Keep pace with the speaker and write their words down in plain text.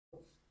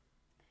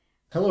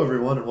Hello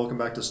everyone and welcome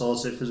back to Solid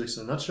State Physics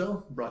in a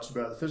Nutshell, brought to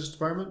you by the Physics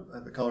Department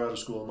at the Colorado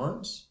School of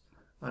Mines.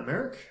 I'm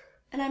Eric.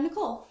 And I'm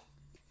Nicole.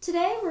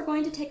 Today we're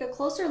going to take a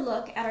closer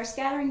look at our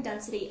scattering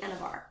density N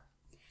of R.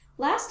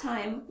 Last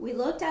time we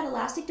looked at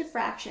elastic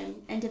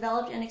diffraction and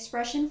developed an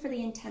expression for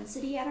the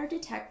intensity at our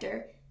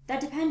detector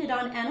that depended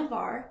on N of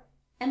R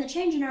and the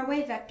change in our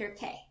wave vector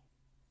K.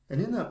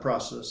 And in that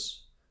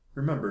process,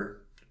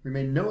 remember, we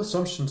made no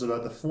assumptions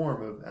about the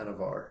form of N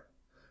of R.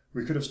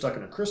 We could have stuck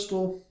in a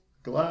crystal,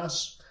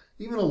 glass,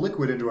 even a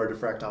liquid into our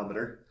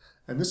diffractometer,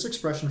 and this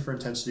expression for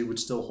intensity would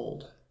still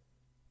hold.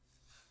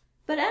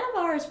 But N of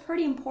R is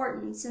pretty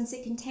important since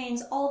it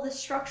contains all the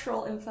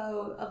structural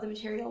info of the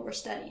material we're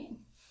studying.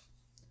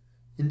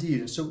 Indeed,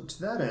 and so to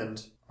that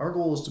end, our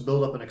goal is to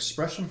build up an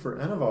expression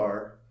for N of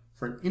R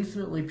for an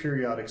infinitely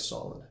periodic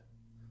solid.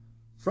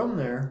 From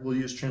there, we'll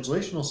use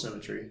translational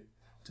symmetry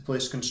to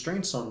place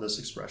constraints on this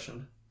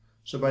expression,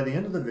 so by the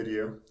end of the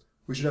video,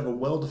 we should have a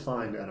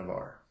well-defined N of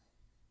R.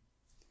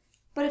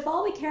 But if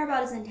all we care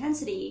about is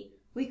intensity,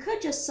 we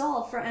could just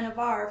solve for N of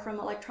R from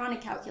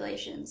electronic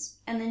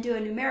calculations and then do a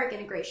numeric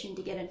integration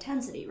to get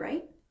intensity,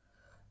 right?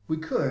 We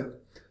could.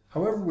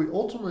 However, we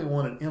ultimately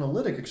want an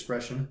analytic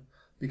expression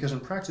because in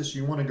practice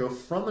you want to go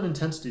from an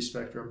intensity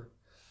spectrum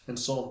and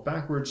solve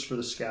backwards for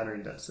the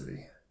scattering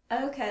density.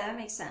 Okay, that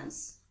makes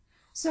sense.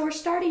 So we're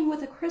starting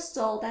with a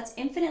crystal that's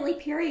infinitely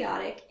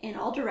periodic in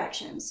all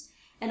directions,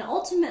 and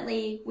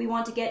ultimately we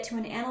want to get to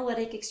an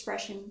analytic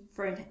expression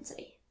for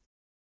intensity.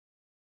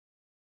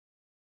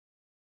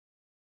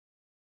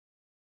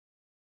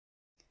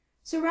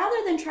 So rather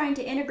than trying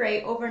to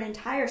integrate over an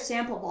entire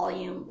sample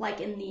volume, like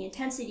in the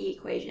intensity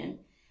equation,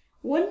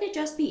 wouldn't it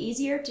just be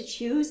easier to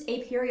choose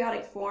a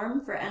periodic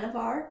form for N of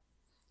R?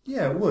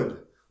 Yeah, it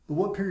would. But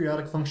what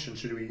periodic function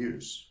should we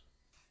use?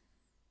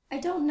 I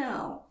don't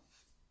know.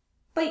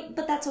 But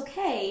that's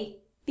okay,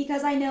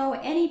 because I know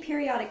any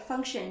periodic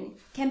function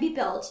can be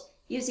built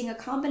using a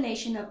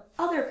combination of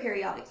other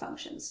periodic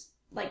functions,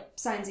 like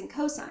sines and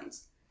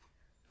cosines.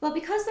 But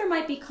because there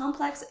might be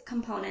complex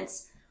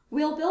components,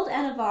 we'll build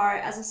N of R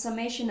as a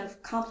summation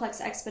of complex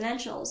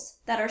exponentials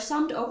that are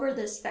summed over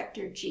this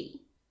vector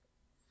g.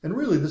 And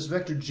really, this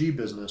vector g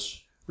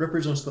business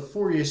represents the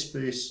Fourier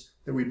space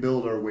that we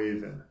build our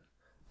wave in.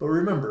 But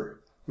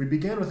remember, we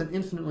began with an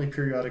infinitely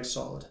periodic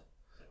solid.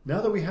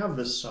 Now that we have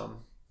this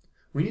sum,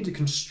 we need to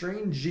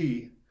constrain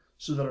g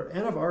so that our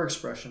N of R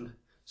expression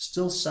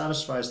still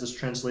satisfies this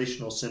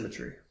translational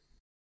symmetry.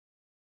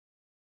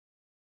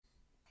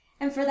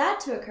 And for that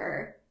to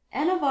occur,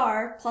 N of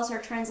R plus our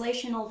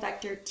translational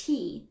vector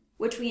t,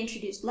 which we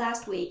introduced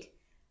last week,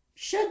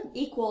 should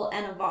equal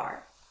N of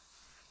R.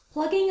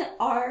 Plugging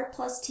r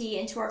plus t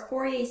into our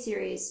Fourier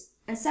series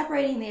and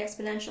separating the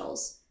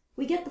exponentials,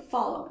 we get the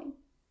following.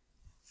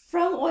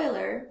 From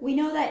Euler, we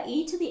know that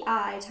e to the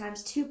I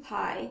times 2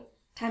 pi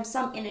times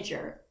some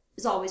integer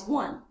is always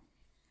 1.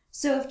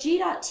 So if g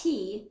dot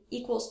t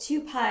equals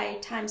 2 pi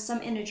times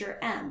some integer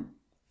m,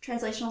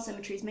 translational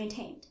symmetry is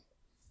maintained.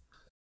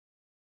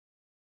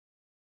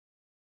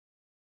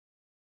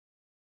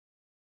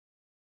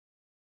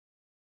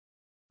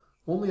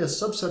 Only a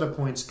subset of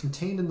points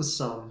contained in the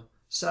sum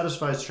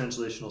satisfies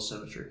translational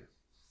symmetry.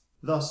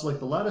 Thus, like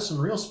the lattice in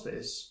real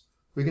space,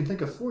 we can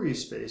think of Fourier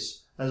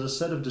space as a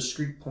set of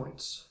discrete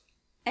points.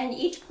 And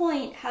each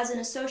point has an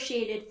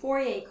associated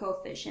Fourier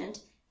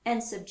coefficient,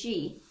 n sub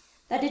g,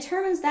 that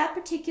determines that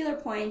particular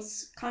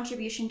point's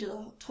contribution to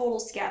the total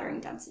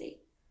scattering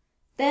density.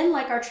 Then,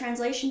 like our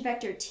translation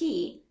vector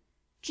t,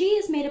 g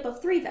is made up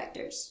of 3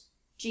 vectors,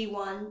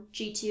 g1,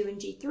 g2, and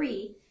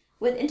g3,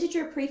 with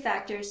integer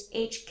prefactors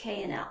h,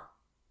 k, and l.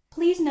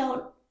 Please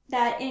note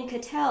that in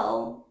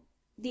Kittel,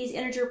 these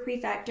integer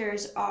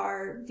prefactors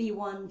are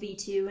v1,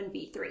 v2, and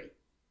v3.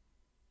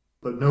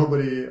 But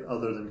nobody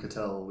other than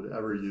Kittel would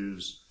ever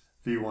use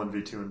v1,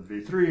 v2, and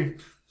v3,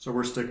 so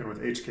we're sticking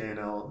with h, k, and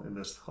l in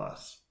this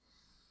class.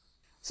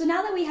 So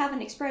now that we have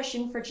an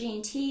expression for g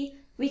and t,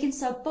 we can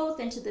sub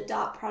both into the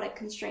dot product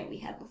constraint we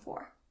had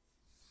before.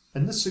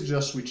 And this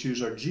suggests we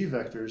choose our g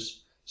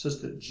vectors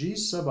such that g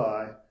sub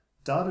I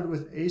dotted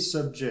with a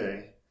sub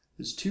j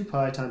is 2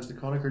 pi times the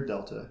Kronecker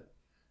delta,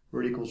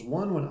 where it equals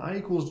 1 when I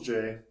equals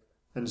j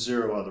and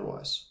 0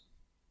 otherwise.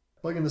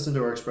 Plugging this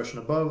into our expression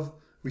above,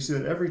 we see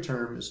that every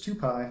term is 2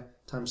 pi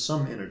times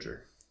some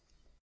integer.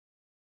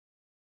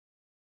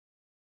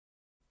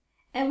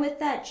 And with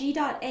that g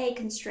dot a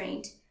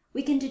constraint,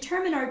 we can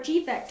determine our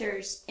g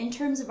vectors in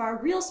terms of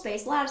our real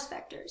space lattice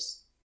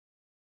vectors.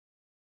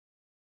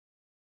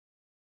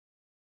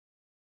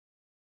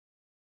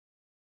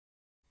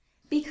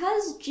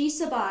 Because g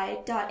sub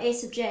I dot a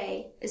sub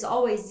j is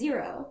always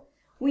 0,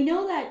 we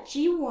know that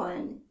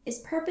g1 is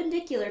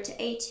perpendicular to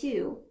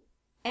a2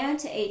 and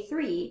to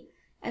a3,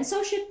 and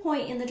so should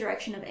point in the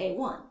direction of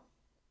a1.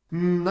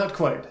 Not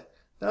quite.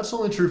 That's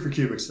only true for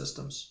cubic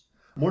systems.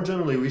 More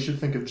generally, we should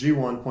think of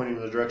g1 pointing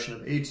in the direction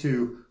of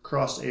a2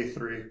 cross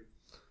a3,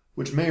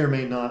 which may or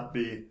may not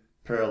be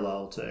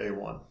parallel to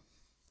a1.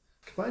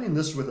 Combining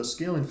this with a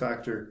scaling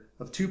factor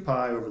of 2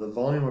 pi over the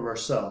volume of our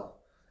cell,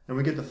 and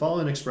we get the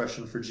following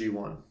expression for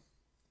g1.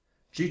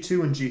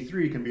 G2 and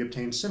G3 can be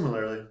obtained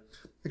similarly,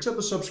 except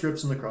the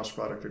subscripts in the cross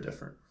product are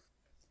different.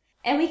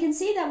 And we can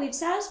see that we've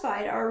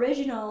satisfied our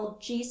original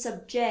G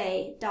sub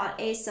j dot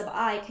A sub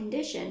I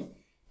condition,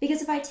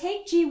 because if I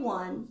take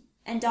G1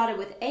 and dot it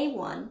with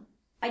A1,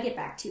 I get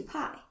back 2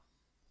 pi.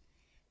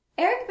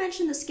 Eric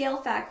mentioned the scale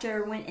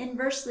factor went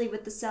inversely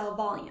with the cell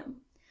volume.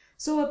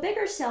 So a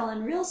bigger cell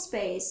in real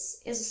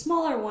space is a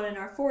smaller one in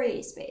our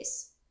Fourier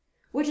space,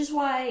 which is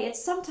why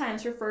it's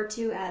sometimes referred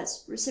to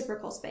as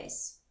reciprocal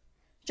space.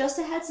 Just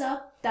a heads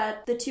up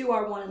that the two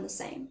are one and the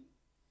same.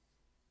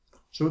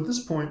 So at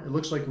this point, it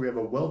looks like we have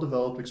a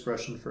well-developed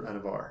expression for n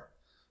of r.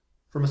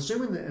 From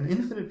assuming that an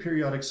infinite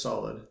periodic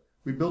solid,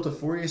 we built a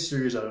Fourier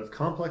series out of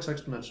complex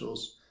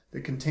exponentials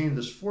that contained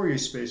this Fourier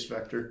space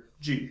vector,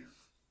 g.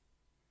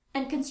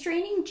 And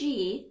constraining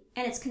g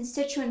and its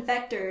constituent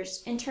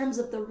vectors in terms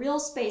of the real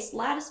space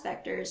lattice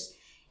vectors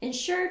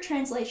ensured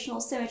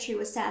translational symmetry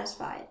was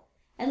satisfied,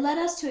 and led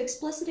us to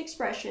explicit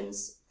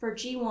expressions for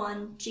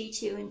g1,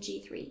 g2, and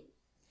g3.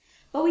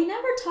 But we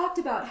never talked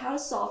about how to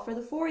solve for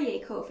the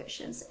Fourier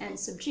coefficients n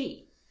sub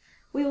g.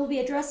 We will be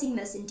addressing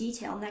this in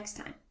detail next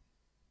time.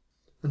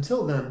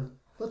 Until then,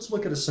 let's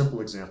look at a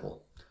simple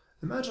example.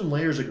 Imagine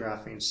layers of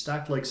graphene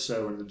stacked like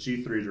so in the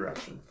g3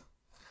 direction.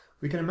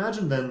 We can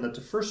imagine then that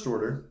to first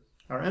order,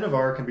 our n of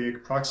r can be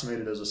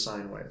approximated as a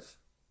sine wave.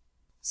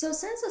 So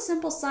since a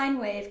simple sine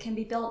wave can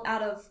be built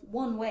out of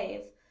one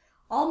wave,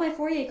 all my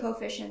Fourier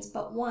coefficients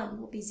but one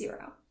will be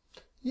 0.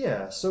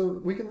 Yeah, so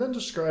we can then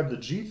describe the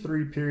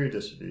g3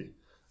 periodicity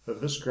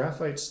of this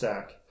graphite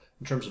stack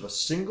in terms of a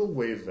single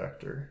wave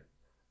vector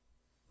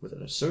with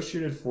an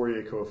associated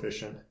Fourier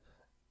coefficient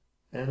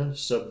n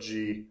sub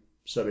g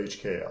sub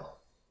hkl.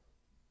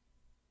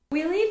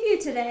 We leave you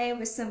today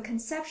with some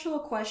conceptual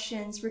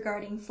questions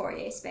regarding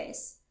Fourier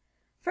space.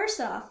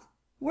 First off,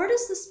 where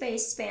does the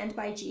space spanned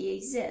by G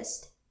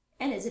exist,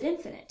 and is it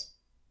infinite?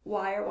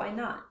 Why or why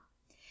not?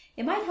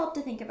 It might help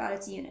to think about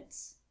its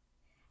units.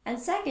 And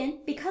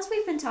second, because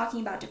we've been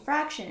talking about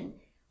diffraction,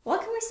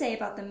 what can we say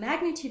about the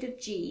magnitude of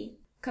G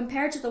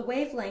compared to the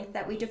wavelength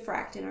that we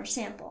diffract in our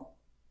sample?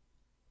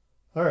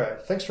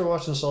 Alright, thanks for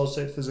watching Solid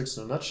State Physics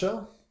in a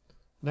nutshell.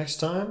 Next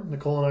time,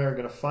 Nicole and I are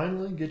going to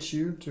finally get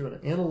you to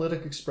an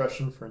analytic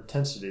expression for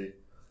intensity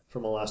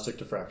from elastic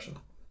diffraction.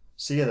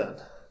 See you then.